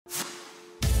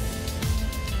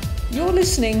You're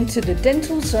listening to the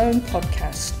Dental Zone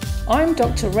podcast. I'm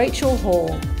Dr. Rachel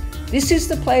Hall. This is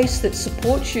the place that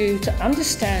supports you to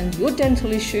understand your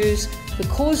dental issues, the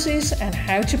causes and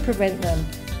how to prevent them,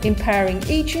 empowering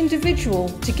each individual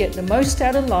to get the most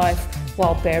out of life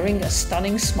while bearing a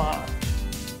stunning smile.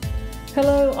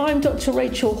 Hello, I'm Dr.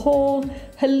 Rachel Hall,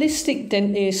 holistic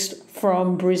dentist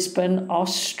from Brisbane,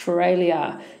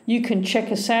 Australia. You can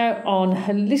check us out on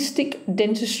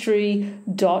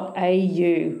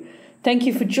holisticdentistry.au. Thank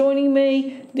you for joining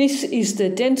me. This is the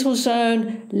Dental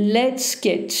Zone. Let's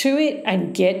get to it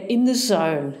and get in the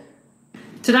zone.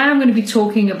 Today I'm going to be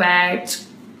talking about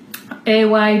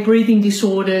airway, breathing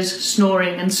disorders,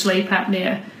 snoring and sleep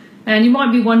apnea. And you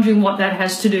might be wondering what that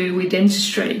has to do with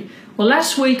dentistry. Well,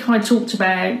 last week I talked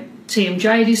about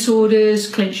TMJ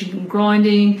disorders, clenching and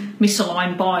grinding,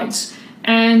 misaligned bites.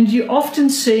 And you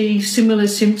often see similar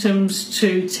symptoms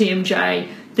to TMJ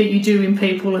that you do in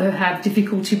people who have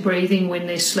difficulty breathing when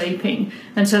they're sleeping.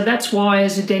 And so that's why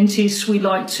as a dentist we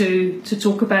like to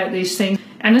talk about these things.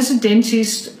 And as a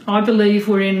dentist, I believe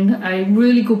we're in a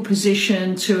really good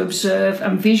position to observe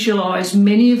and visualise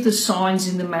many of the signs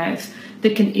in the mouth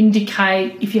that can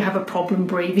indicate if you have a problem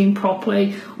breathing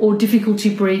properly or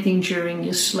difficulty breathing during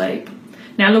your sleep.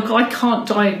 Now look, I can't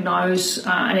diagnose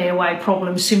an airway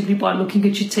problem simply by looking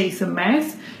at your teeth and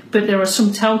mouth, but there are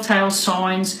some telltale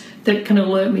signs that can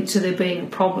alert me to there being a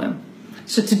problem.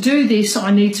 So to do this,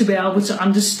 I need to be able to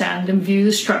understand and view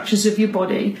the structures of your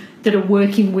body that are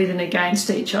working with and against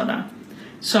each other.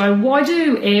 So why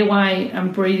do airway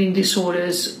and breathing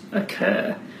disorders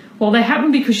occur? Well, they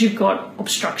happen because you've got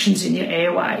obstructions in your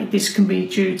airway. This can be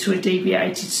due to a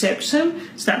deviated septum,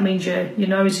 so that means your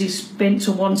nose is bent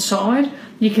to one side.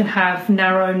 You can have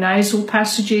narrow nasal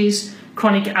passages,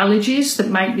 chronic allergies that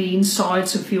make the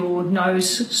insides of your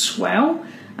nose swell.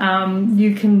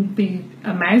 You can be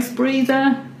a mouth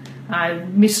breather,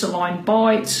 misaligned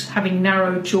bites, having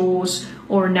narrow jaws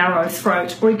or a narrow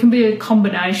throat, or it can be a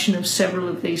combination of several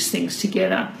of these things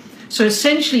together. So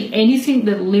essentially anything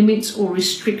that limits or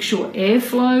restricts your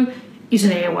airflow is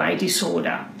an airway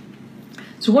disorder.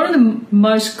 So one of the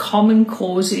most common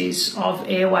causes of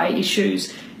airway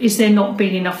issues is there not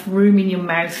being enough room in your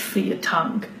mouth for your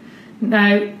tongue.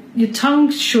 Now, your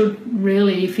tongue should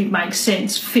really, if it makes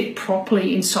sense, fit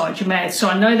properly inside your mouth. So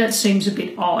I know that seems a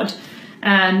bit odd,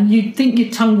 and you'd think your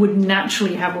tongue would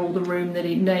naturally have all the room that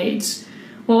it needs.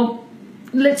 Well,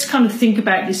 let's kind of think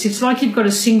about this. It's like you've got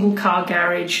a single car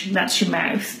garage, that's your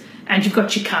mouth, and you've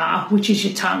got your car, which is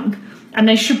your tongue, and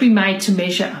they should be made to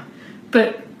measure.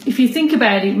 But if you think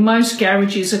about it, most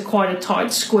garages are quite a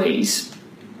tight squeeze.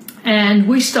 And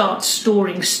we start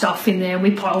storing stuff in there, and we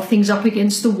pile things up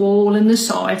against the wall and the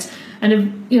sides, and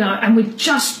and we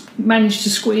just manage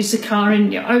to squeeze the car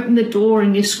in. You open the door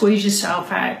and you squeeze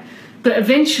yourself out. But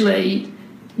eventually,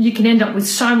 you can end up with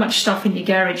so much stuff in your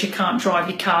garage you can't drive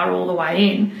your car all the way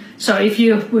in. So if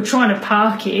you were trying to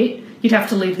park it, you'd have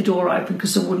to leave the door open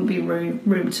because there wouldn't be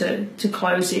room to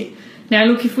close it. Now,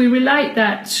 look, if we relate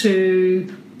that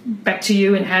back to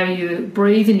you and how you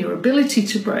breathe and your ability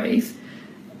to breathe.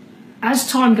 As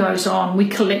time goes on, we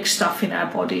collect stuff in our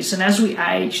bodies, and as we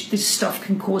age, this stuff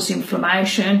can cause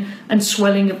inflammation and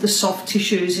swelling of the soft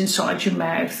tissues inside your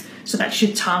mouth. So that's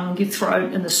your tongue, your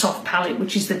throat, and the soft palate,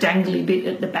 which is the dangly bit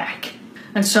at the back.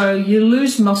 And so you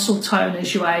lose muscle tone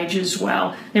as you age as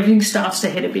well. Everything starts to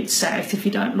head a bit south if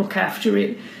you don't look after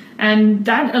it. And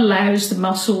that allows the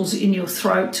muscles in your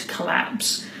throat to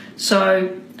collapse.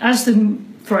 So as the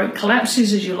throat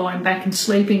collapses as you're lying back and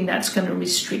sleeping, that's going to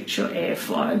restrict your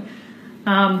airflow.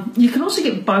 You can also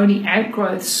get bony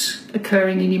outgrowths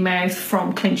occurring in your mouth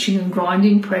from clenching and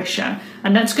grinding pressure,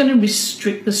 and that's going to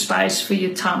restrict the space for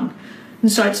your tongue.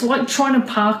 And so it's like trying to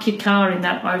park your car in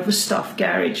that overstuffed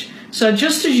garage. So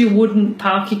just as you wouldn't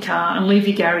park your car and leave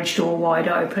your garage door wide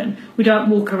open, we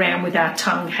don't walk around with our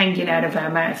tongue hanging out of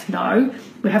our mouth. No,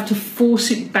 we have to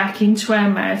force it back into our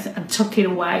mouth and tuck it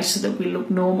away so that we look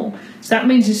normal. So that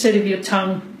means instead of your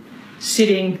tongue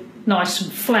sitting nice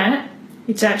and flat,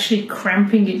 it's actually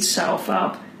cramping itself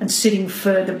up and sitting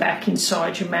further back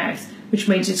inside your mouth, which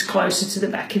means it's closer to the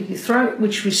back of your throat,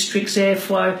 which restricts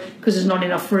airflow because there's not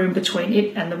enough room between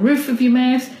it and the roof of your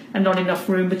mouth and not enough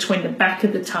room between the back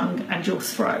of the tongue and your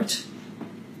throat.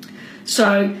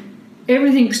 So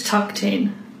everything's tucked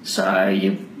in. So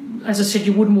as I said,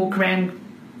 you wouldn't walk around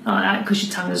like that because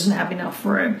your tongue doesn't have enough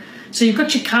room. So you've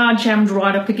got your car jammed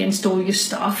right up against all your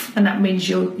stuff, and that means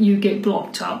you get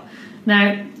blocked up.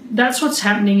 Now, that's what's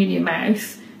happening in your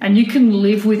mouth, and you can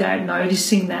live without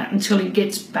noticing that until it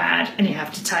gets bad and you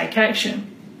have to take action.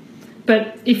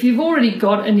 But if you've already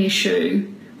got an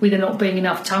issue with there not being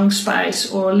enough tongue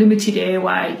space or a limited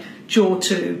airway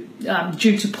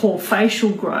due to poor facial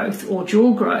growth or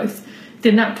jaw growth,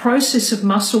 then that process of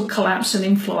muscle collapse and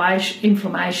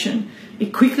inflammation,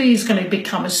 it quickly is going to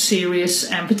become a serious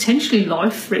and potentially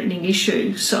life-threatening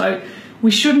issue. So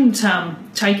we shouldn't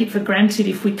take it for granted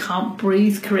if we can't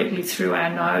breathe correctly through our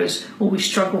nose or we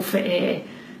struggle for air.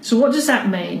 So what does that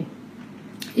mean?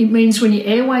 It means when your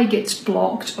airway gets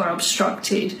blocked or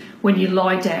obstructed when you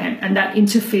lie down, and that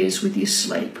interferes with your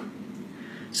sleep.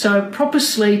 So proper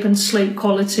sleep and sleep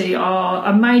quality are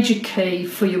a major key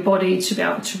for your body to be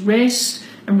able to rest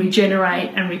and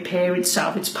regenerate and repair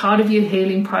itself. It's part of your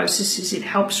healing processes. It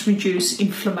helps reduce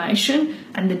inflammation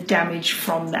and the damage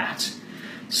from that.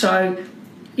 So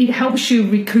it helps you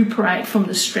recuperate from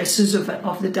the stresses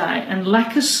of the day, and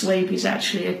lack of sleep is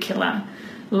actually a killer.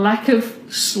 Lack of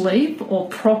sleep or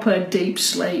proper deep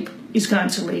sleep is going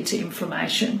to lead to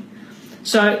inflammation.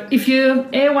 So if your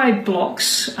airway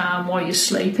blocks while you're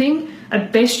sleeping,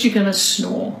 at best you're going to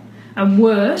snore, and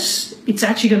worse, it's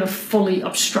actually going to fully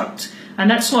obstruct.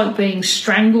 And that's like being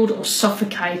strangled or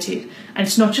suffocated. And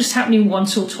it's not just happening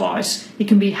once or twice, it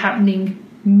can be happening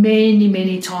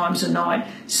many times a night,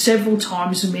 several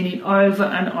times a minute, over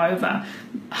and over,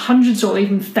 hundreds or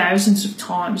even thousands of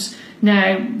times.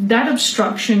 Now, that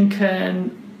obstruction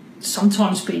can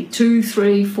sometimes be 2,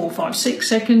 3, 4, 5, 6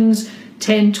 seconds,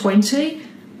 10, 20,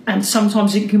 and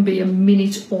sometimes it can be a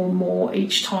minute or more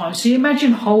each time. So you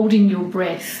imagine holding your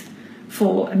breath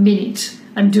for a minute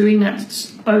and doing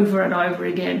that over and over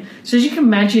again. So as you can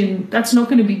imagine, that's not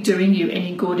going to be doing you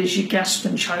any good as you gasp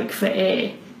and choke for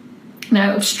air.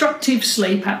 Now, obstructive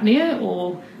sleep apnea,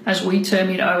 or as we term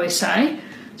it, OSA,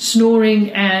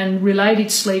 snoring and related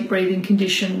sleep breathing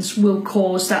conditions will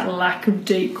cause that lack of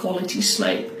deep quality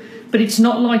sleep. But it's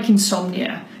not like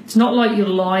insomnia. It's not like you're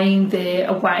lying there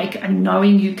awake and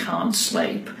knowing you can't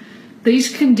sleep.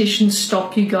 These conditions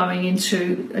stop you going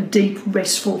into a deep,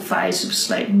 restful phase of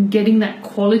sleep and getting that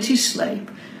quality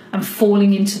sleep and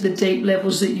falling into the deep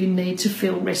levels that you need to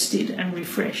feel rested and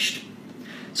refreshed.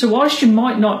 So whilst you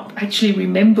might not actually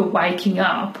remember waking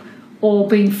up or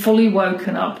being fully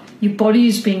woken up, your body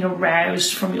is being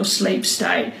aroused from your sleep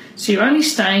state. So you're only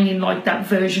staying in like that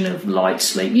version of light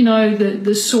sleep, you know,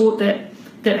 the sort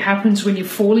that happens when you're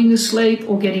falling asleep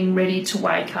or getting ready to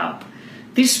wake up.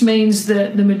 This means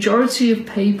that the majority of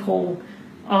people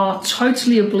are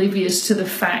totally oblivious to the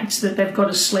fact that they've got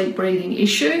a sleep breathing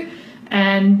issue,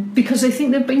 and because they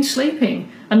think they've been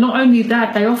sleeping. And not only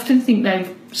that, they often think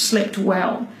they've slept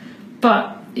well.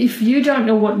 But if you don't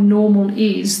know what normal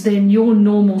is, then your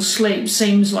normal sleep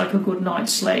seems like a good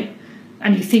night's sleep,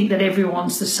 and you think that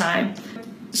everyone's the same.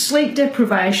 Sleep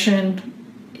deprivation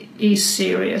is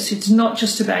serious. It's not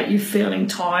just about you feeling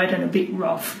tired and a bit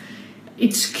rough.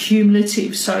 It's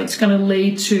cumulative, so it's going to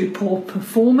lead to poor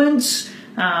performance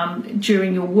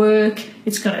during your work.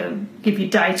 It's going to give you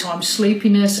daytime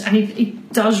sleepiness, and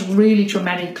it does really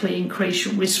dramatically increase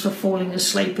your risk for falling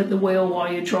asleep at the wheel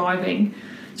while you're driving.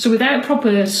 So without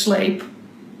proper sleep,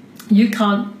 you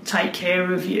can't take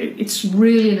care of you. It's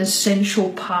really an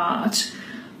essential part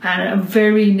and a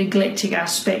very neglected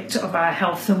aspect of our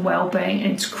health and well-being,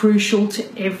 and it's crucial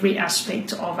to every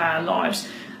aspect of our lives.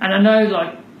 And I know,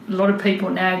 like, a lot of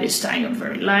people now, they're staying up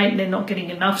very late and they're not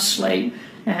getting enough sleep,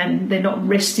 and they're not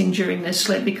resting during their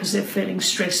sleep because they're feeling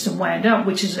stressed and wound up,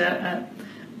 which is a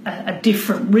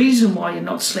different reason why you're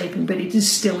not sleeping, but it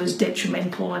is still as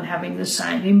detrimental and having the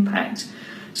same impact.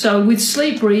 So with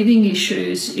sleep breathing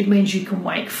issues, it means you can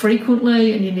wake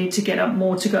frequently and you need to get up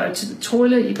more to go to the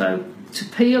toilet, you go to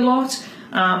pee a lot.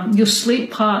 Your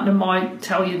sleep partner might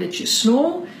tell you that you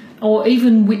snore, or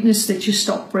even witness that you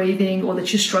stop breathing or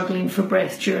that you're struggling for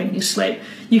breath during your sleep.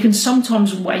 You can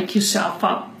sometimes wake yourself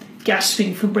up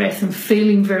gasping for breath and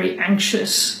feeling very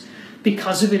anxious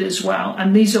because of it as well.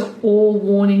 And these are all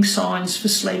warning signs for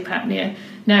sleep apnea.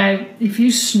 Now, if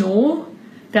you snore,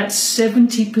 that's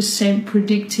 70%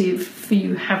 predictive for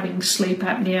you having sleep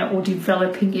apnea or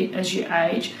developing it as you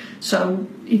age. So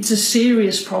it's a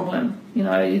serious problem. You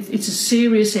know, it's a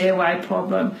serious airway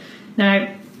problem.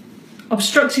 Now,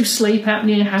 obstructive sleep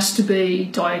apnea has to be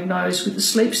diagnosed with a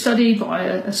sleep study by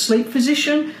a sleep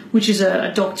physician, which is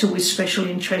a doctor with special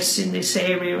interests in this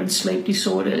area and sleep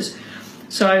disorders.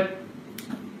 So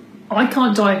I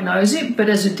can't diagnose it, but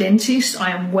as a dentist,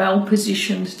 I am well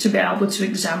positioned to be able to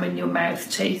examine your mouth,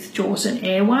 teeth, jaws and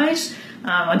airways.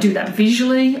 I do that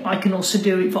visually. I can also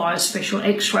do it via special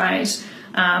x-rays,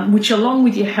 which, along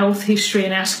with your health history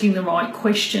and asking the right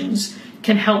questions,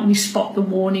 can help me spot the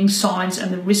warning signs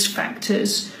and the risk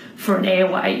factors for an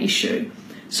airway issue.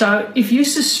 So if you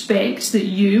suspect that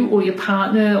you or your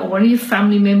partner or one of your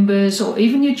family members or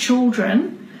even your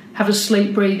children have a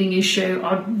sleep breathing issue,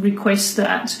 I'd request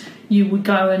that you would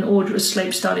go and order a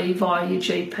sleep study via your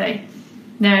GP.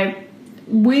 Now,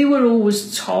 we were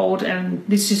always told, and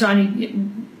this is only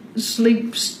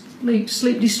sleep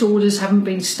disorders haven't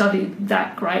been studied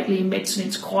that greatly in medicine,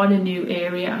 it's quite a new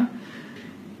area.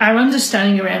 Our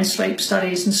understanding around sleep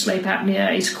studies and sleep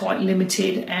apnea is quite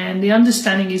limited, and the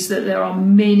understanding is that there are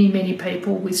many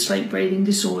people with sleep breathing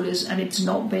disorders and it's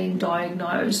not being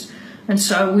diagnosed. And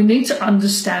so we need to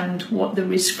understand what the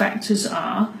risk factors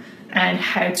are and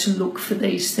how to look for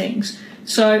these things.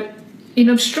 So in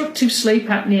obstructive sleep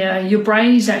apnea, your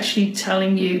brain is actually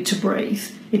telling you to breathe.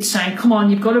 It's saying, come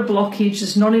on, you've got a blockage,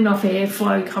 there's not enough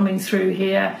airflow coming through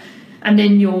here. And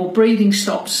then your breathing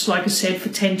stops, like I said, for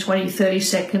 10, 20, 30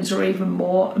 seconds or even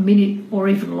more, a minute or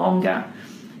even longer.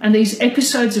 And these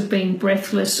episodes of being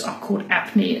breathless are called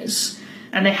apneas,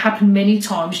 and they happen many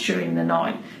times during the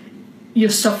night. You're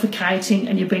suffocating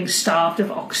and you're being starved of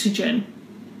oxygen,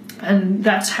 and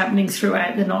that's happening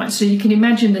throughout the night. So you can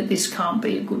imagine that this can't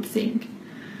be a good thing.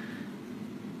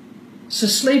 So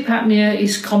sleep apnea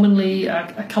is commonly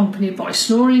accompanied by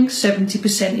snoring,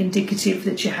 70% indicative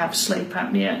that you have sleep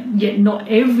apnea, yet not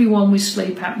everyone with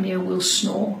sleep apnea will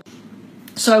snore.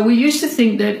 So we used to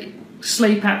think that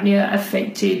sleep apnea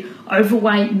affected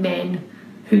overweight men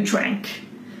who drank.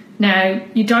 Now,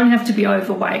 you don't have to be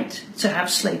overweight to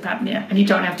have sleep apnea, and you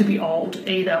don't have to be old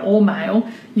either or male.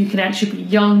 You can actually be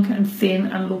young and thin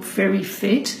and look very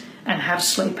fit and have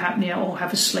sleep apnea or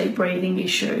have a sleep breathing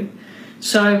issue.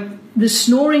 So the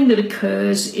snoring that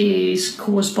occurs is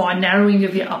caused by narrowing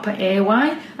of your upper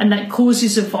airway, and that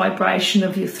causes a vibration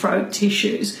of your throat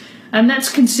tissues. And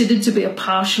that's considered to be a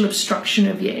partial obstruction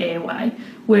of your airway,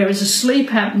 whereas a sleep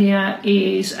apnea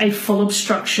is a full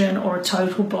obstruction or a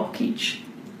total blockage.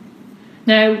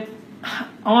 Now,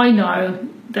 I know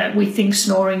that we think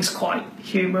snoring's quite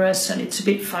humorous and it's a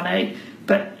bit funny,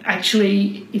 but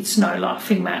actually it's no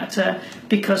laughing matter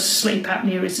because sleep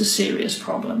apnea is a serious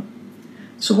problem.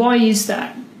 So why is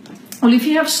that? Well, if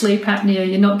you have sleep apnea,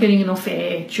 you're not getting enough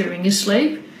air during your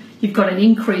sleep. You've got an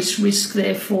increased risk,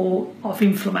 therefore, of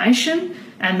inflammation,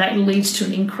 and that leads to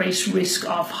an increased risk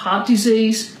of heart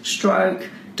disease, stroke,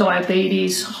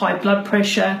 diabetes, high blood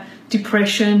pressure,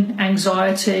 depression,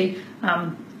 anxiety,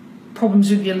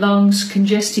 problems with your lungs,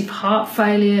 congestive heart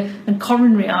failure, and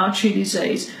coronary artery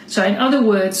disease. So in other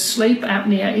words, sleep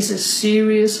apnea is a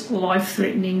serious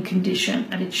life-threatening condition,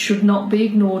 and it should not be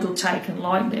ignored or taken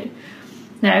lightly.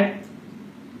 Now,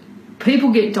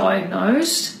 people get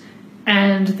diagnosed,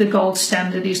 and the gold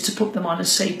standard is to put them on a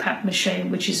CPAP machine,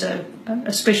 which is a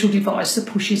special device that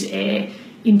pushes air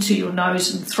into your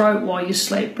nose and throat while you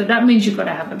sleep. But that means you've got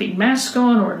to have a big mask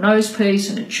on or a nose piece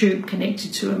and a tube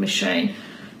connected to a machine.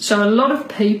 So a lot of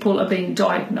people are being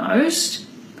diagnosed,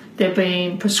 they're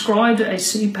being prescribed a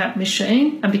CPAP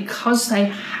machine, and because they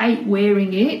hate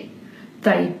wearing it,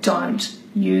 they don't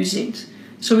use it.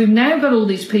 So we've now got all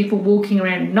these people walking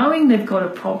around knowing they've got a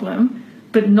problem,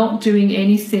 but not doing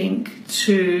anything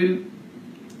to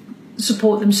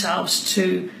support themselves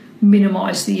to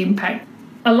minimise the impact.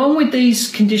 Along with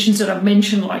these conditions that I've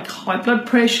mentioned, like high blood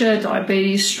pressure,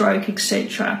 diabetes, stroke,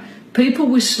 etc., people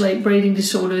with sleep breathing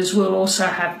disorders will also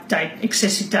have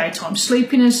excessive daytime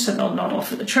sleepiness, so they'll nod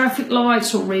off at the traffic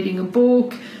lights or reading a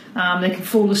book. They can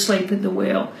fall asleep at the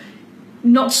wheel.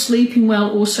 Not sleeping well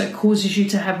also causes you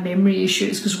to have memory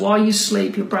issues, because while you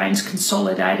sleep, your brain's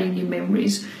consolidating your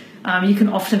memories. You can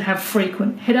often have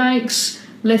frequent headaches,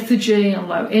 lethargy and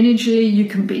low energy. You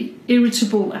can be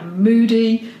irritable and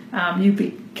moody.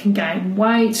 Can gain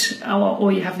weight,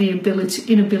 or you have the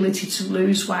inability to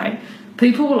lose weight.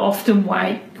 People will often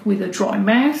wake with a dry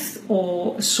mouth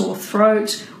or a sore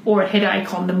throat or a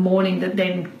headache on the morning that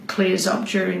then clears up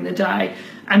during the day.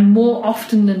 And more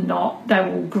often than not, they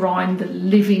will grind the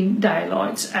living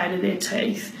daylights out of their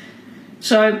teeth.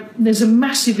 So there's a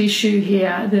massive issue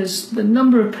here. There's the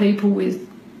number of people with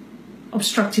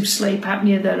obstructive sleep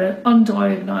apnea that are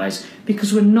undiagnosed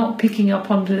because we're not picking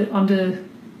up on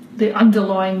the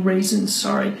underlying reasons,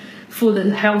 for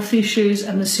the health issues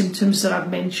and the symptoms that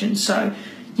I've mentioned. So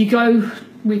you go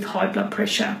with high blood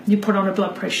pressure, you put on a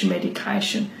blood pressure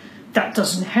medication. That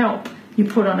doesn't help. You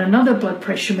put on another blood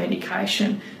pressure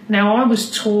medication. Now, I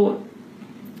was taught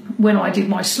when I did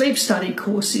my sleep study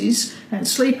courses and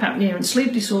sleep apnea and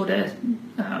sleep disorder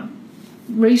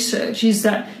research is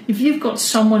that if you've got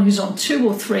someone who's on 2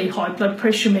 or 3 high blood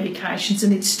pressure medications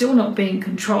and it's still not being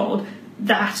controlled,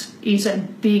 that is a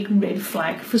big red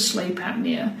flag for sleep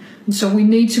apnea. And so we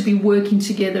need to be working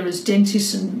together as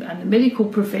dentists and the medical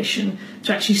profession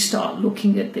to actually start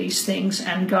looking at these things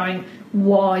and going,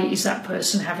 why is that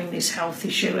person having this health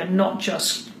issue, and not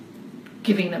just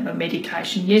giving them a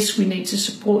medication. Yes, we need to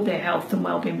support their health and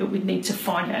well-being, but we need to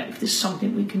find out if there's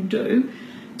something we can do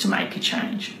to make a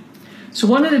change. So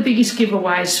one of the biggest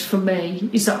giveaways for me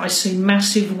is that I see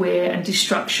massive wear and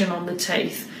destruction on the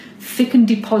teeth, thickened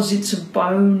deposits of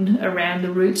bone around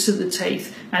the roots of the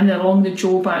teeth and along the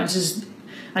jaw bones.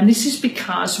 And this is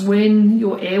because when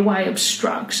your airway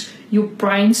obstructs, your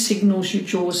brain signals your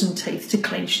jaws and teeth to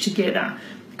clench together,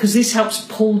 because this helps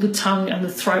pull the tongue and the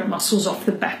throat muscles off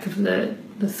the back of the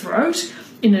throat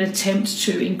in an attempt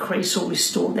to increase or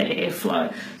restore the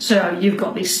airflow. So you've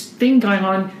got this thing going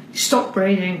on, you stop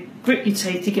breathing, grit your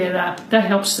teeth together, that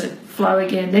helps the flow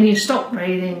again, then you stop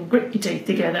breathing, grit your teeth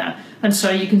together, and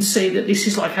so you can see that this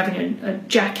is like having a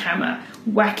jackhammer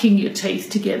whacking your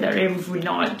teeth together every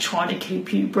night trying to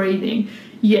keep you breathing.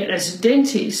 Yet as a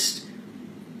dentist,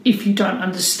 if you don't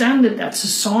understand that that's a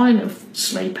sign of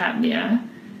sleep apnea,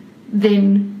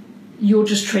 then you're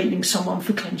just treating someone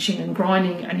for clenching and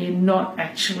grinding and you're not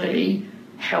actually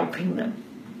helping them.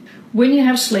 When you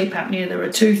have sleep apnea, there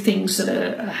are two things that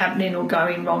are happening or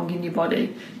going wrong in your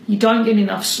body. You don't get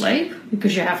enough sleep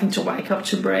because you're having to wake up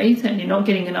to breathe, and you're not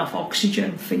getting enough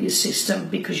oxygen for your system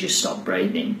because you stop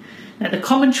breathing. Now, the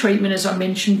common treatment, as I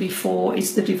mentioned before,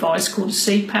 is the device called a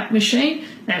CPAP machine.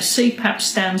 Now, CPAP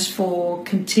stands for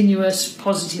continuous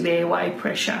positive airway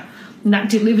pressure, and that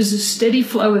delivers a steady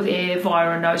flow of air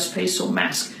via a nose piece or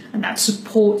mask, and that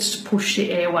supports to push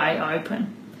the airway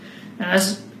open. And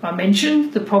as I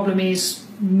mentioned, the problem is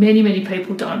many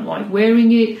people don't like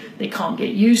wearing it, they can't get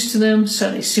used to them,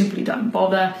 so they simply don't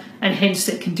bother, and hence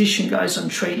their condition goes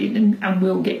untreated and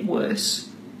will get worse.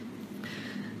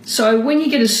 So when you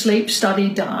get a sleep study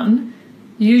done,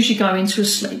 you usually go into a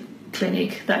sleep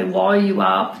clinic. They wire you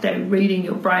up, they're reading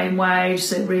your brain waves,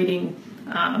 they're reading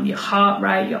your heart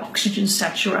rate, your oxygen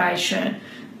saturation,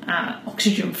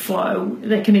 oxygen flow.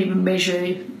 They can even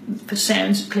measure for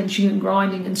sounds of clenching and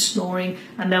grinding and snoring,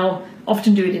 and they'll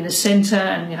often do it in the centre,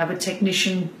 and you have a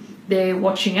technician there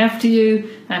watching after you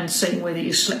and seeing whether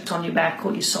you slept on your back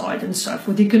or your side and so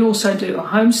forth. You can also do a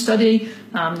home study.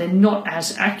 They're not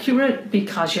as accurate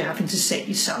because you're having to set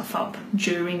yourself up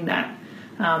during that.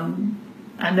 And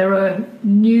there are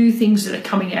new things that are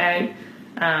coming out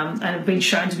and have been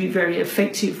shown to be very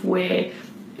effective, where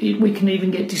we can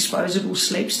even get disposable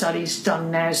sleep studies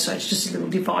done now. So it's just a little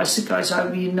device that goes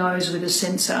over your nose with a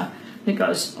sensor that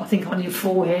goes, I think, on your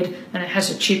forehead, and it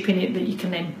has a chip in it that you can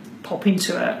then pop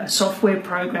into a software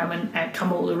program and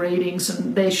outcome all the readings,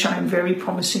 and they're showing very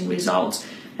promising results,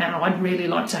 and I'd really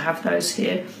like to have those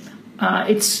here.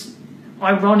 It's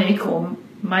ironic, or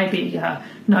maybe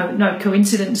no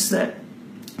coincidence, that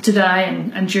today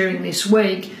and during this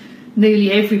week,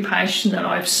 nearly every patient that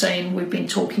I've seen, we've been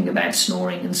talking about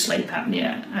snoring and sleep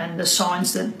apnea and the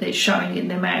signs that they're showing in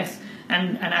their mouth,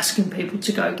 and asking people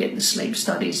to go get the sleep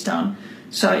studies done.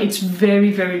 So it's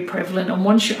very prevalent, and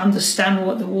once you understand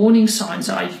what the warning signs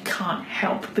are, you can't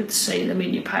help but see them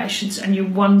in your patients, and you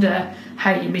wonder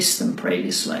how you missed them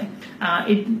previously.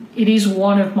 It is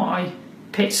one of my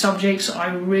pet subjects.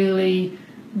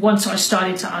 Once I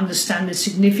started to understand the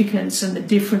significance and the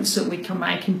difference that we can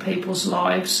make in people's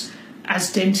lives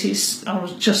as dentists, I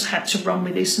just had to run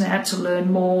with this, and I had to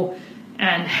learn more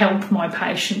and help my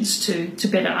patients to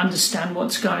better understand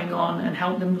what's going on and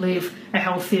help them live a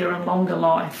healthier and longer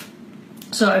life.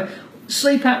 So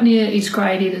sleep apnea is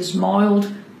graded as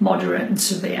mild, moderate and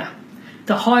severe.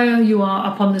 The higher you are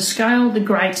up on the scale, the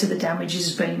greater the damage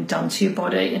is being done to your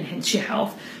body and hence your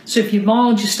health. So if you're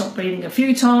mild, you stop breathing a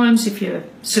few times. If you're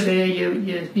severe,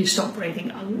 you stop breathing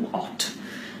a lot.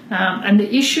 And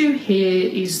the issue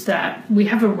here is that we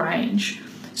have a range.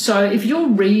 So if your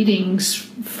readings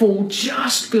fall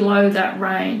just below that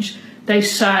range, they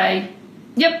say,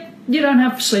 yep, you don't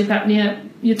have sleep apnea,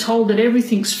 you're told that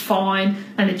everything's fine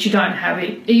and that you don't have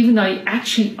it, even though you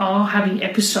actually are having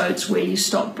episodes where you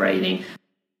stop breathing.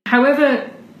 However,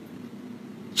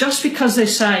 just because they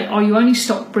say, oh, you only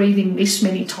stop breathing this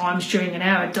many times during an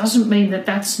hour, doesn't mean that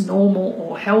that's normal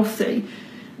or healthy.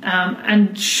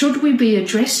 And should we be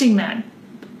addressing that?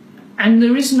 And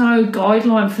there is no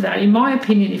guideline for that. In my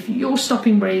opinion, if you're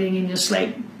stopping breathing in your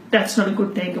sleep, that's not a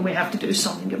good thing, and we have to do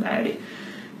something about it.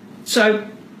 So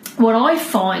what I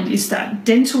find is that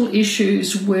dental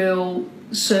issues will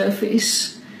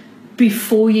surface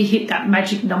before you hit that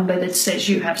magic number that says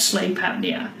you have sleep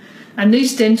apnea. And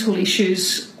these dental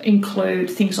issues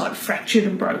include things like fractured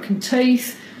and broken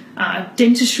teeth,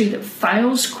 dentistry that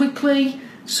fails quickly,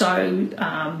 so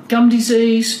gum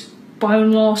disease,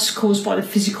 bone loss caused by the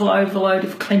physical overload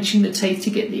of clenching the teeth to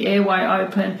get the airway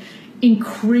open,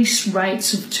 increased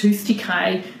rates of tooth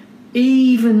decay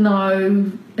even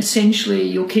though essentially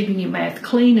you're keeping your mouth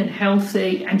clean and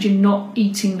healthy and you're not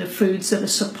eating the foods that are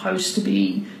supposed to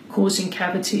be causing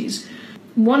cavities.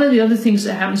 One of the other things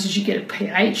that happens is you get a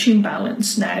pH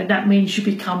imbalance. Now, that means you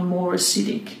become more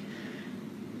acidic.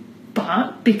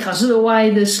 But because of the way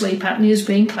the sleep apnea is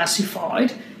being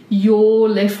classified, you're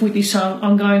left with this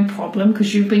ongoing problem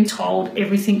because you've been told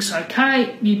everything's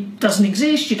okay, it doesn't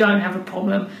exist, you don't have a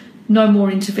problem, no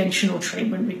more intervention or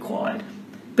treatment required.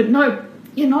 But no,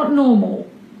 you're not normal.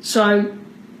 So,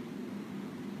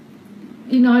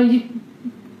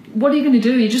 what are you going to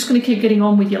do? You're just going to keep getting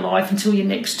on with your life until your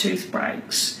next tooth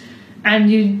breaks.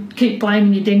 And you keep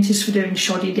blaming your dentist for doing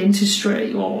shoddy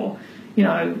dentistry, or,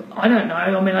 I don't know.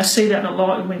 I mean, I see that a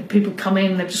lot when people come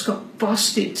in, they've just got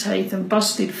busted teeth and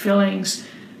busted fillings,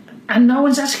 and no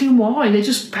one's asking why. They're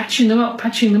just patching them up,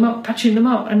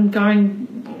 and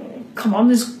going, oh, come on,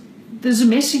 there's a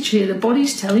message here. The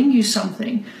body's telling you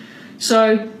something.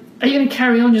 So are you going to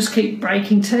carry on, just keep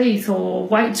breaking teeth, or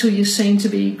wait till you seem to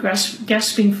be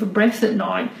gasping for breath at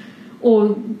night?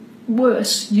 Or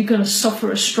worse, you're going to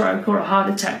suffer a stroke or a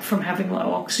heart attack from having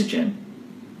low oxygen.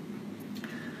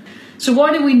 So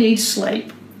why do we need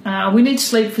sleep? We need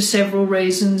sleep for several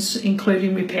reasons,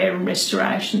 including repair and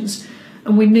restorations.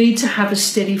 And we need to have a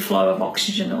steady flow of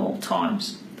oxygen at all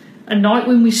times. At night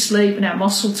when we sleep and our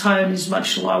muscle tone is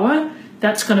much lower,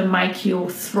 that's going to make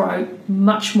your throat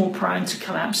much more prone to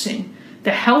collapsing.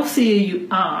 The healthier you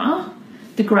are,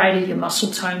 the greater your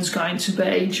muscle tone is going to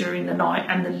be during the night,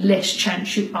 and the less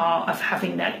chance you are of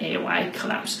having that airway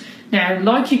collapse. Now,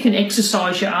 like you can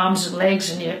exercise your arms and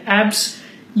legs and your abs,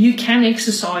 you can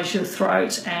exercise your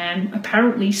throat, and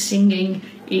apparently singing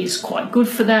is quite good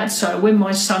for that. So when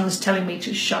my son's telling me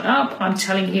to shut up, I'm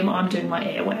telling him I'm doing my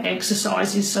airway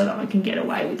exercises so that I can get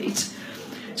away with it.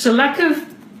 So lack of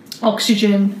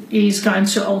oxygen is going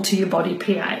to alter your body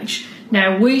pH.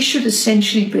 Now, we should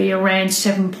essentially be around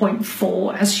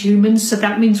 7.4 as humans, so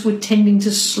that means we're tending to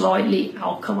slightly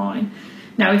alkaline.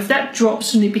 Now, if that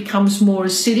drops and it becomes more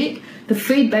acidic, the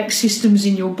feedback systems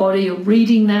in your body are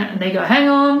reading that, and they go, hang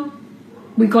on,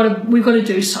 we've got to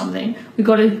do something. We've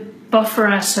got to buffer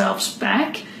ourselves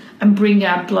back and bring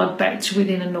our blood back to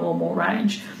within a normal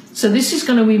range. So this is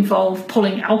going to involve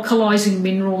pulling alkalizing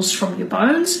minerals from your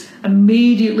bones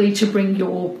immediately to bring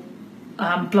your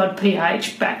blood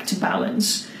pH back to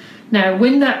balance. Now,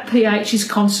 when that pH is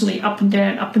constantly up and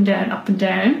down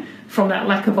from that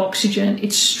lack of oxygen,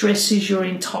 it stresses your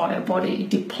entire body. It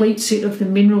depletes it of the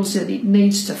minerals that it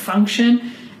needs to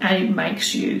function, and it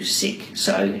makes you sick.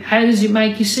 So how does it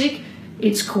make you sick?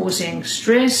 It's causing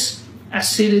stress,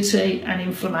 acidity, and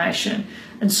inflammation.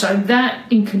 And so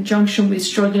that, in conjunction with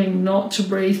struggling not to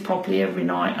breathe properly every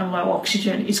night and low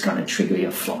oxygen, is going to trigger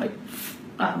your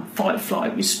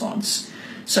fight-flight response.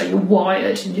 So you're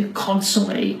wired and you're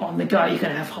constantly on the go. You're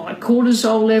going to have high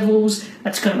cortisol levels.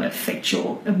 That's going to affect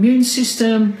your immune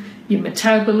system, your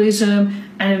metabolism,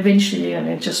 and eventually you're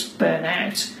going to just burn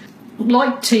out.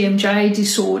 Like TMJ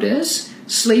disorders,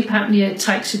 sleep apnea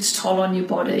takes its toll on your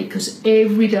body because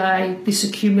every day this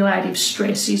accumulative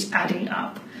stress is adding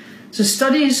up. So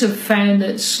studies have found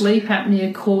that sleep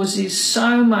apnea causes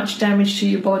so much damage to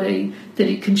your body that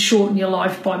it can shorten your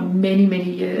life by many, many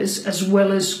years, as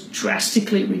well as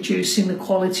drastically reducing the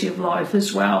quality of life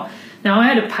as well. Now, I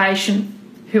had a patient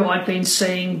who I'd been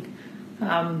seeing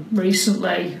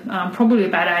recently, probably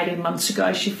about 18 months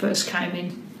ago. She first came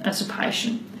in as a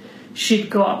patient. She'd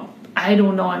got 8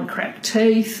 or 9 cracked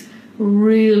teeth,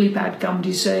 really bad gum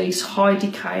disease, high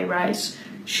decay rates.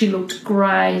 She looked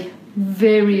grey,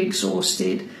 very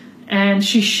exhausted, and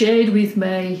she shared with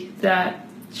me that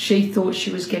she thought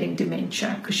she was getting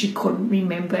dementia because she couldn't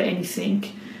remember anything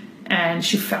and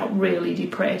she felt really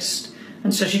depressed.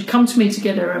 And so she'd come to me to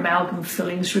get her amalgam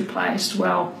fillings replaced.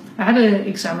 Well, I had an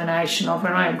examination of her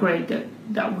and I agreed that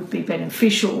that would be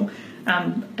beneficial,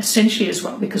 essentially as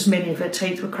well because many of her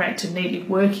teeth were cracked and needed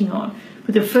working on.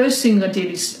 But the first thing I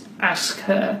did is ask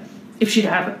her if she'd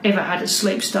ever had a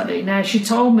sleep study. Now, she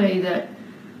told me that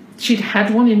she'd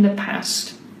had one in the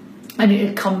past and it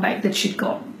had come back that she'd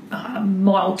got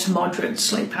mild to moderate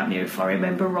sleep apnea, if I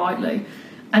remember rightly,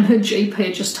 and her GP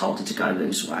had just told her to go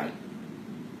lose weight.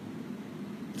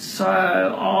 So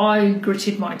I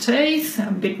gritted my teeth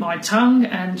and bit my tongue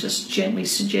and just gently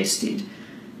suggested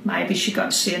maybe she go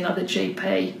see another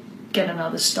GP, get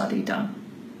another study done.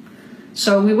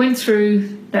 So we went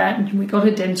through that and we got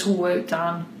her dental work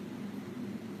done.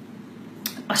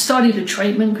 I started a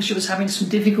treatment because she was having some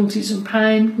difficulties and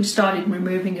pain. We started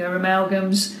removing her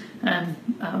amalgams and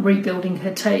rebuilding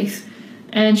her teeth.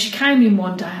 And she came in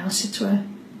one day and I said to her,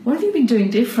 what have you been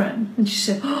doing different? And she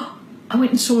said, oh, I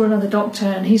went and saw another doctor,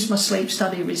 and here's my sleep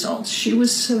study results. She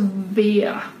was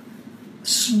severe,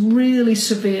 really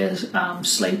severe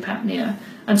sleep apnea.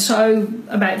 And so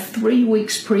about 3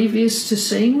 weeks previous to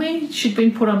seeing me, she'd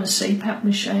been put on a CPAP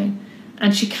machine.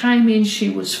 And she came in, she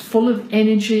was full of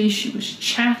energy, she was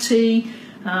chatty,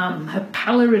 her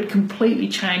pallor had completely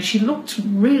changed. She looked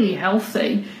really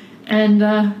healthy.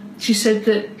 And she said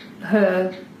that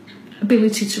her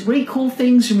ability to recall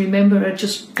things and remember had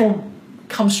just, boom,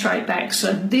 come straight back.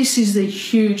 So this is the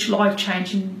huge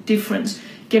life-changing difference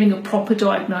getting a proper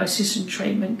diagnosis and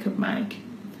treatment can make.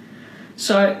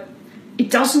 So it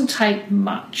doesn't take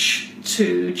much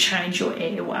to change your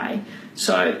airway.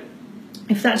 So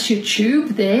if that's your tube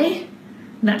there,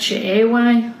 and that's your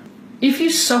airway, if you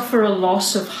suffer a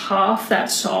loss of half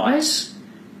that size,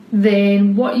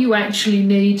 then what you actually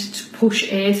need to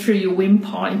push air through your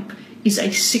windpipe is a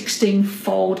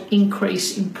 16-fold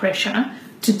increase in pressure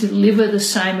to deliver the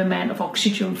same amount of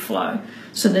oxygen flow.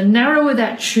 So the narrower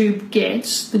that tube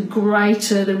gets, the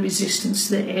greater the resistance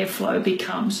to the airflow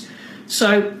becomes.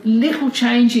 So little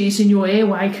changes in your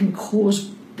airway can cause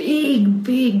big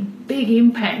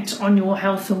impact on your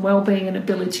health and well-being and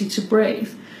ability to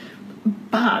breathe.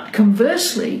 But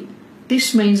conversely,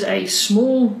 this means a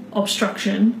small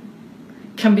obstruction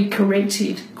can be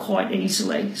corrected quite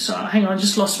easily. So hang on, I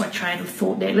just lost my train of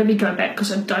thought there. Let me go back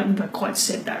because I don't think I quite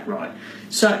said that right.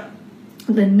 So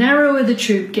the narrower the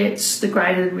tube gets, the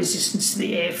greater the resistance to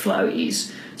the airflow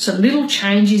is. So little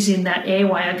changes in that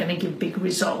airway are going to give big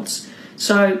results.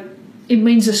 So it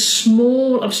means a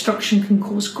small obstruction can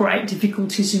cause great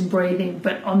difficulties in breathing,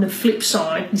 but on the flip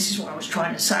side, this is what I was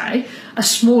trying to say, a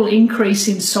small increase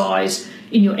in size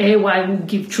in your airway will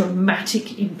give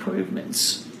dramatic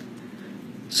improvements.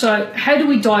 So how do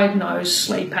we diagnose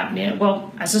sleep apnea?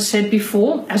 Well, as I said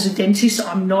before, as a dentist,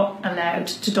 I'm not allowed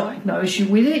to diagnose you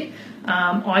with it.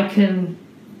 I can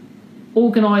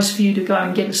organise for you to go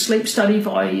and get a sleep study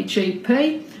via your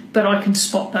GP, but I can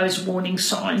spot those warning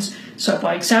signs. So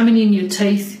by examining your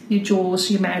teeth, your jaws,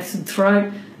 your mouth and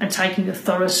throat, and taking a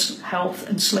thorough health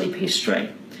and sleep history.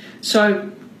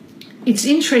 So it's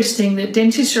interesting that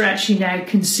dentists are actually now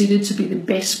considered to be the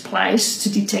best place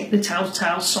to detect the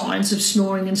telltale signs of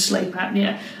snoring and sleep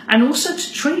apnea, and also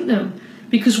to treat them,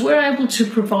 because we're able to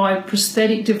provide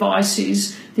prosthetic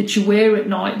devices that you wear at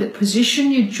night that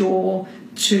position your jaw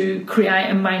to create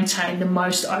and maintain the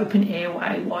most open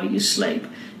airway while you sleep.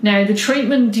 Now, the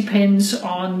treatment depends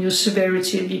on your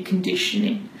severity of your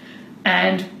conditioning,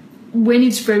 and when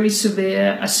it's very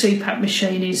severe, a CPAP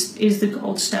machine is the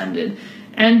gold standard.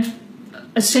 And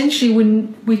essentially,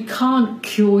 when we can't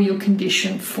cure your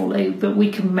condition fully, but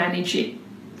we can manage it.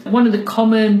 One of the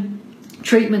common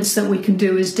treatments that we can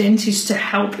do as dentists to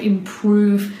help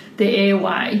improve the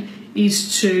airway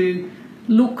is to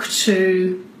look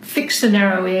to fix the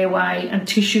narrow airway and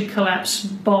tissue collapse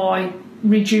by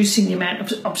reducing the amount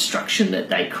of obstruction that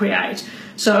they create.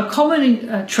 So a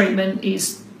common treatment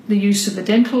is the use of a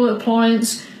dental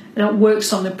appliance that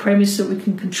works on the premise that we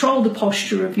can control the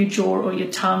posture of your jaw or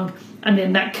your tongue, and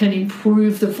then that can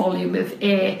improve the volume of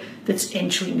air that's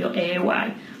entering your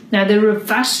airway. Now, there are a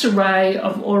vast array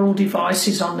of oral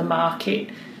devices on the market,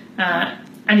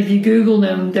 and if you Google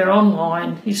them, they're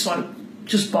online. It's like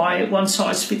just buy it, one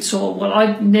size fits all. Well,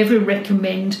 I never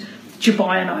recommend you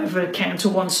buy an over-the-counter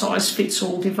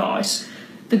one-size-fits-all device.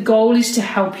 The goal is to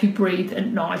help you breathe at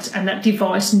night, and that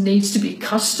device needs to be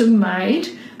custom-made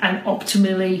and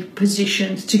optimally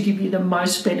positioned to give you the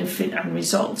most benefit and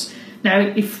results. Now,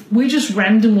 if we just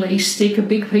randomly stick a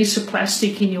big piece of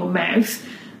plastic in your mouth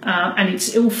and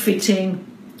it's ill-fitting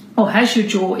or has your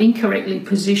jaw incorrectly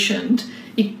positioned,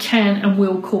 it can and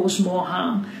will cause more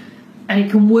harm. And it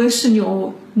can worsen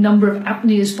your number of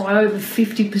apneas by over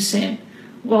 50%.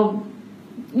 Well,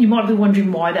 you might be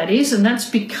wondering why that is, and that's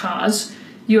because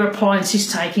your appliance is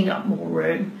taking up more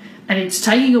room. And it's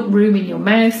taking up room in your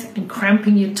mouth and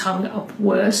cramping your tongue up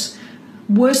worse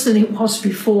than it was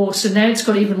before. So now it's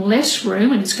got even less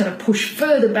room, and it's going to push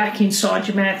further back inside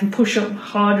your mouth and push up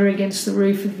harder against the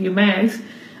roof of your mouth,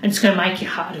 and it's going to make it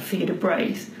harder for you to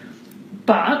breathe.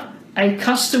 But a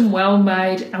custom,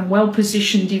 well-made and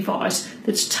well-positioned device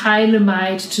that's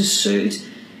tailor-made to suit,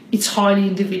 it's highly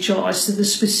individualised to the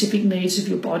specific needs of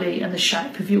your body and the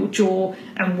shape of your jaw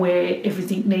and where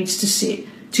everything needs to sit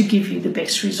to give you the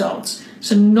best results.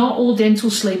 So not all dental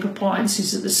sleep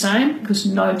appliances are the same, because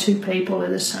no two people are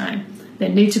the same. They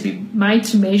need to be made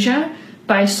to measure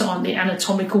based on the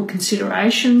anatomical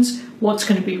considerations, what's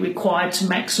going to be required to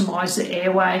maximise the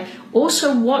airway,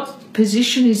 also what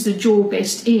position is the jaw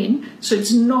best in, so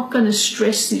it's not going to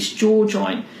stress this jaw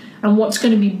joint, and what's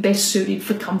going to be best suited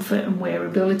for comfort and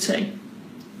wearability.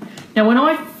 Now, when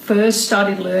I first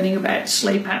started learning about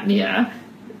sleep apnea,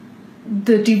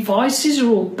 the devices are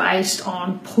all based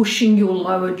on pushing your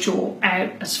lower jaw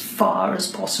out as far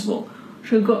as possible.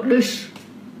 So you've got this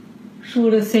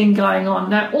sort of thing going on.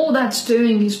 Now, all that's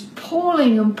doing is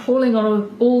pulling and pulling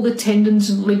on all the tendons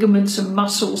and ligaments and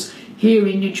muscles here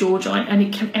in your jaw joint, and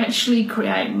it can actually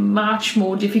create much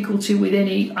more difficulty with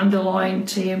any underlying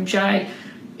TMJ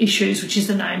issues, which is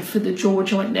the name for the jaw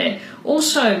joint there.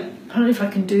 Also, I don't know if I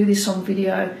can do this on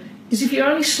video, is if you're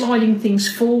only sliding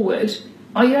things forward,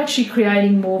 are you actually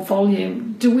creating more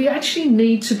volume? Do we actually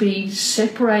need to be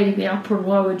separating the upper and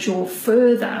lower jaw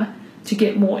further to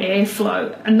get more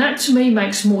airflow? And that to me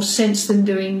makes more sense than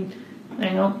doing,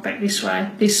 hang on, back this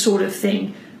way, this sort of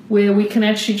thing, where we can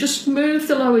actually just move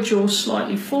the lower jaw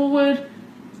slightly forward,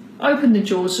 open the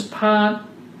jaws apart,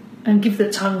 and give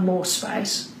the tongue more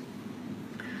space.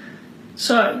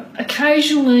 So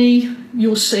occasionally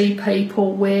you'll see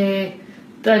people where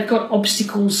they've got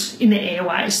obstacles in the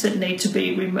airways that need to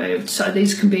be removed. So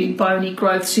these can be bony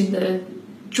growths in the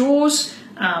jaws,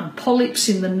 polyps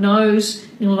in the nose,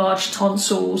 enlarged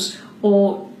tonsils,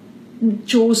 or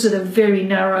jaws that are very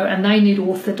narrow and they need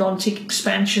orthodontic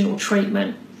expansion or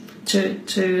treatment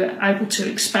to able to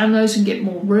expand those and get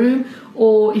more room.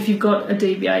 Or if you've got a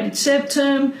deviated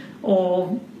septum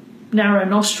or narrow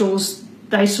nostrils,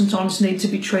 they sometimes need to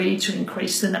be treated to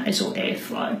increase the nasal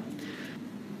airflow.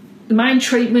 The main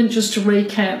treatment, just to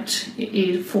recap,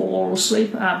 for oral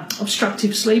sleep,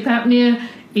 obstructive sleep apnea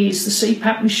is the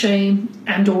CPAP machine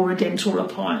and or a dental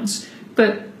appliance.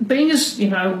 But being as,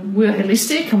 we're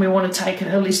holistic and we want to take a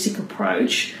holistic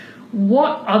approach,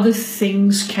 what other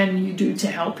things can you do to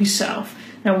help yourself?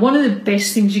 Now, one of the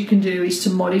best things you can do is to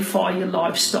modify your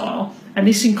lifestyle, and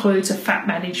this includes a fat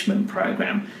management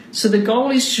program. So the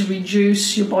goal is to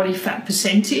reduce your body fat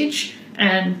percentage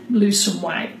and lose some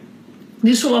weight.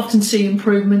 This will often see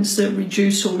improvements that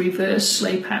reduce or reverse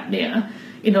sleep apnea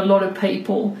in a lot of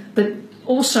people, but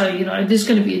also, there's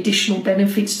going to be additional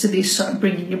benefits to this, so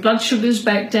bringing your blood sugars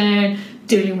back down,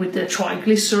 dealing with the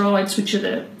triglycerides, which are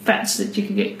the fats that you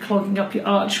can get clogging up your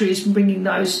arteries, and bringing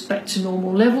those back to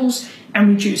normal levels, and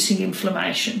reducing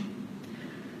inflammation.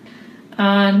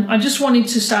 And I just wanted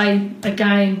to say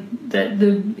again that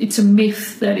it's a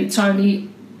myth that it's only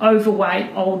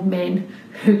overweight old men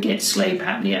who get sleep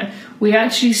apnea. We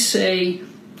actually see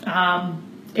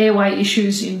airway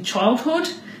issues in childhood,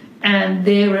 and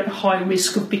they're at high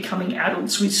risk of becoming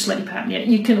adults with sleep apnea.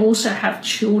 You can also have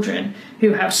children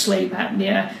who have sleep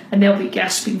apnea and they'll be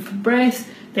gasping for breath.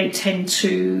 They tend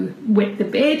to wet the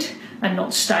bed and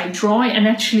not stay dry, and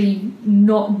actually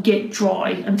not get dry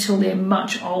until they're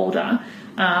much older.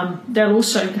 They'll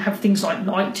also have things like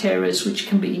night terrors, which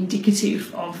can be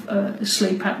indicative of a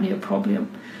sleep apnea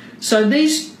problem. So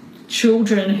these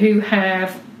children who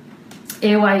have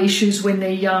airway issues when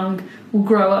they're young will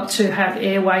grow up to have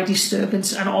airway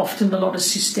disturbance and often a lot of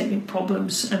systemic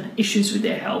problems and issues with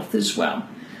their health as well.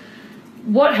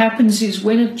 What happens is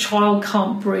when a child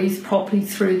can't breathe properly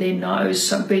through their nose,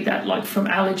 so be that like from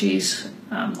allergies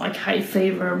like hay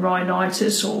fever and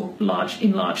rhinitis or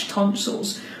enlarged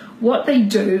tonsils, what they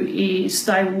do is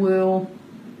they will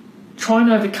try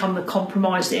and overcome the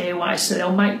compromised airway, so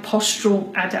they'll make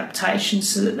postural adaptations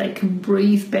so that they can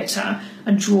breathe better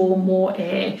and draw more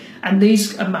air, and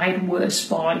these are made worse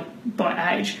by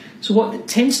age. So what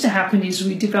tends to happen is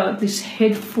we develop this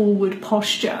head forward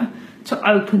posture to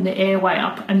open the airway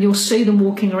up, and you'll see them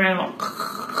walking around like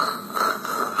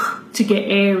to get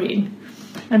air in.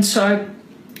 And so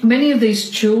many of these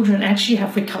children actually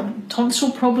have recurrent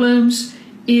tonsil problems,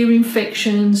 ear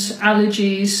infections,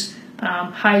 allergies,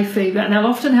 hay fever, and they'll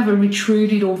often have a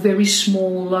retruded or very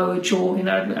small lower jaw.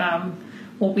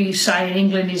 What we say in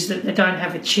England is that they don't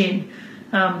have a chin.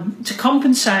 To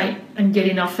compensate and get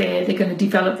enough air, they're going to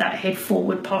develop that head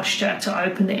forward posture to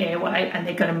open the airway, and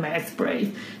they're going to mouth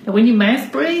breathe. Now, when you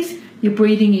mouth breathe, you're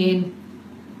breathing in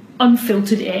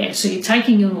unfiltered air, so you're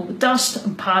taking in all the dust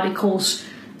and particles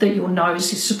that your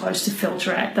nose is supposed to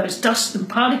filter out. Those dust and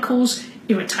particles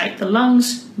irritate the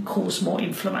lungs and cause more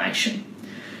inflammation.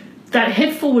 That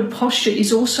head forward posture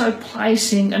is also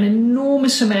placing an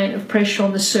enormous amount of pressure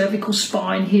on the cervical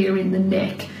spine here in the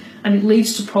neck, and it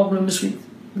leads to problems with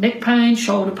neck pain,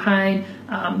 shoulder pain,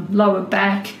 lower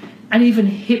back, and even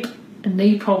hip and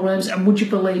knee problems, and would you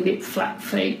believe it, flat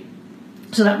feet.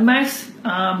 So that mouth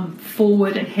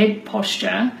forward and head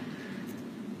posture,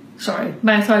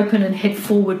 mouth open and head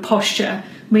forward posture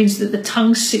means that the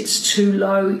tongue sits too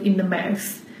low in the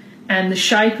mouth and the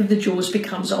shape of the jaws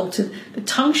becomes altered. The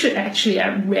tongue should actually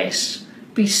at rest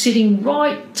be sitting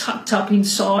right tucked up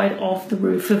inside of the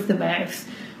roof of the mouth.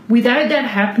 Without that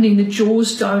happening, the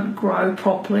jaws don't grow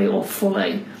properly or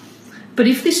fully. But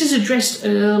if this is addressed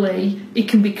early, it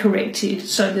can be corrected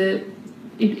so that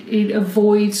it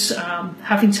avoids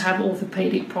having to have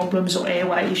orthopaedic problems or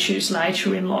airway issues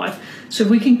later in life. So if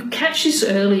we can catch this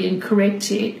early and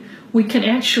correct it, we can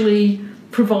actually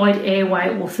provide airway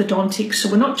orthodontics.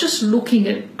 So we're not just looking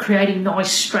at creating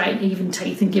nice, straight, even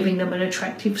teeth and giving them an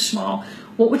attractive smile.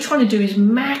 What we're trying to do is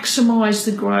maximise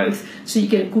the growth so you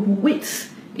get a good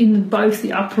width in both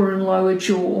the upper and lower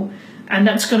jaw, and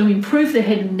that's going to improve the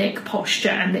head and neck posture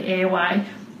and the airway,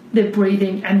 their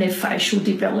breathing and their facial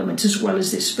development, as well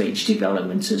as their speech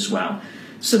development as well.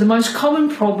 So the most common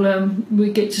problem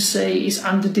we get to see is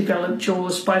underdeveloped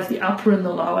jaws, both the upper and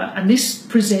the lower, and this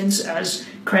presents as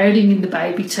crowding in the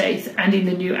baby teeth and in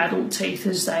the new adult teeth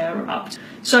as they erupt.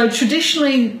 So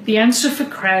traditionally, the answer for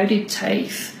crowded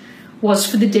teeth was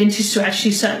for the dentist to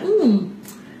actually say,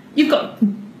 you've got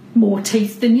more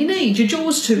teeth than you need, your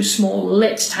jaw's too small,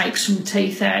 let's take some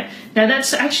teeth out. Now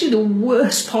that's actually the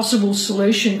worst possible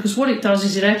solution, because what it does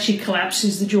is it actually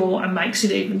collapses the jaw and makes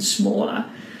it even smaller.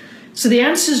 So the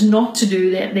answer is not to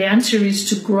do that. The answer is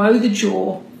to grow the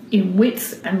jaw in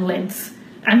width and length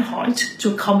and height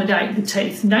to accommodate the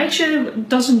teeth. Nature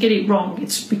doesn't get it wrong.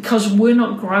 It's because we're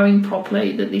not growing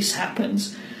properly that this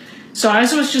happens. So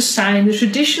as I was just saying, the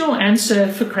traditional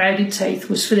answer for crowded teeth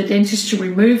was for the dentist to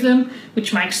remove them,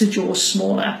 which makes the jaw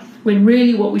smaller, when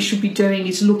really what we should be doing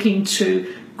is looking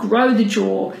to grow the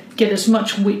jaw, get as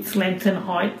much width, length and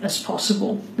height as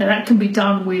possible. Now that can be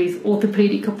done with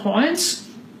orthopaedic appliance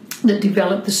that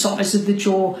develop the size of the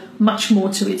jaw much more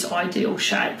to its ideal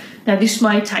shape. Now this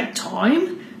may take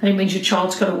time, and it means your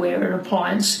child's got to wear an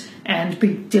appliance and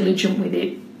be diligent with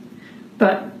it.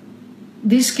 But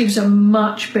this gives a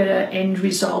much better end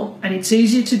result, and it's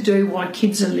easier to do while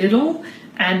kids are little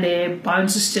and their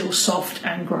bones are still soft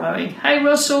and growing. Hey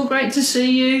Russell, great to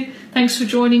see you. Thanks for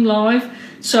joining live.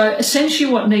 So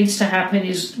essentially what needs to happen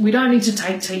is we don't need to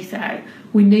take teeth out.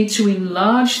 We need to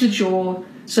enlarge the jaw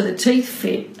so the teeth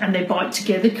fit and they bite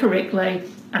together correctly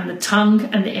and the tongue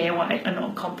and the airway are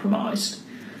not compromised.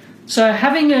 So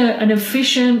having an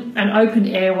efficient and open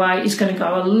airway is going to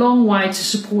go a long way to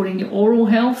supporting your oral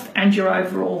health and your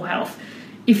overall health.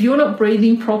 If you're not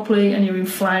breathing properly and you're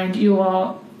inflamed, you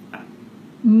are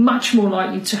much more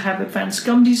likely to have advanced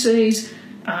gum disease,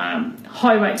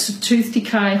 high rates of tooth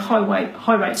decay,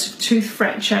 high rates of tooth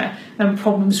fracture and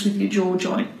problems with your jaw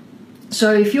joint.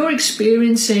 So if you're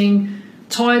experiencing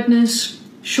tiredness,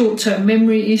 short-term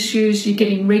memory issues, you're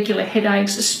getting regular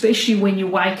headaches, especially when you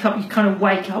wake up, you kind of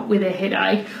wake up with a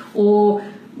headache, or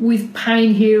with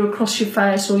pain here across your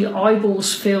face, or your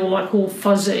eyeballs feel like all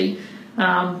fuzzy.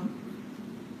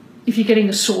 If you're getting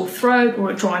a sore throat or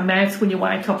a dry mouth when you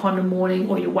wake up in the morning,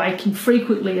 or you're waking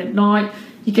frequently at night,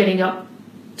 you're getting up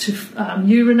to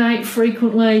urinate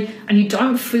frequently, and you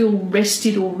don't feel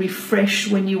rested or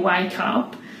refreshed when you wake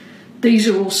up, these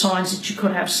are all signs that you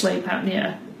could have sleep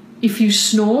apnea. If you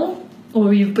snore,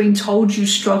 or you've been told you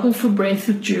struggle for breath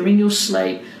during your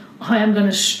sleep, I am going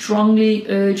to strongly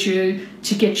urge you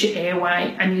to get your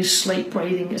airway and your sleep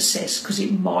breathing assessed, because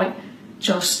it might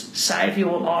just save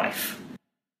your life.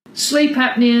 Sleep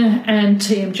apnea and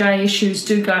TMJ issues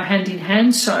do go hand in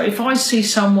hand. So if I see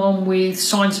someone with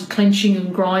signs of clenching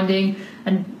and grinding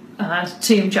and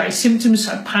TMJ symptoms,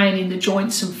 so pain in the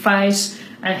joints and face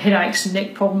and headaches and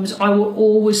neck problems, I will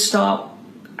always start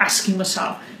asking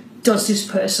myself, does this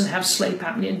person have sleep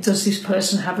apnea? Does this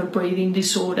person have a breathing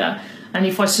disorder? And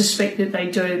if I suspect that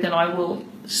they do, then I will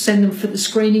send them for the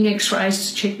screening x-rays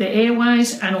to check their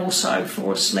airways and also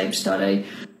for a sleep study.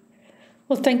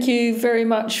 Well, thank you very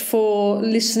much for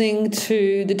listening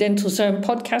to the Dental Zone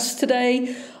podcast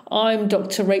today. I'm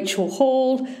Dr. Rachel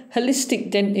Hall, holistic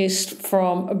dentist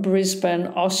from Brisbane,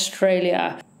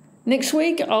 Australia. Next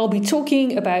week, I'll be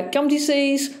talking about gum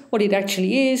disease, what it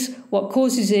actually is, what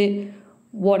causes it,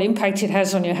 what impact it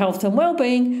has on your health and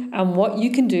well-being, and what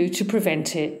you can do to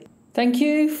prevent it. Thank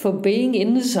you for being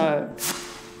in the zone.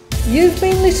 You've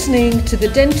been listening to the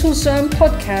Dental Zone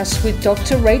podcast with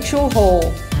Dr. Rachel Hall.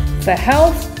 For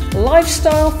health,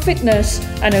 lifestyle, fitness,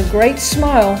 and a great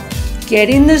smile, get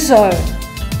in the zone.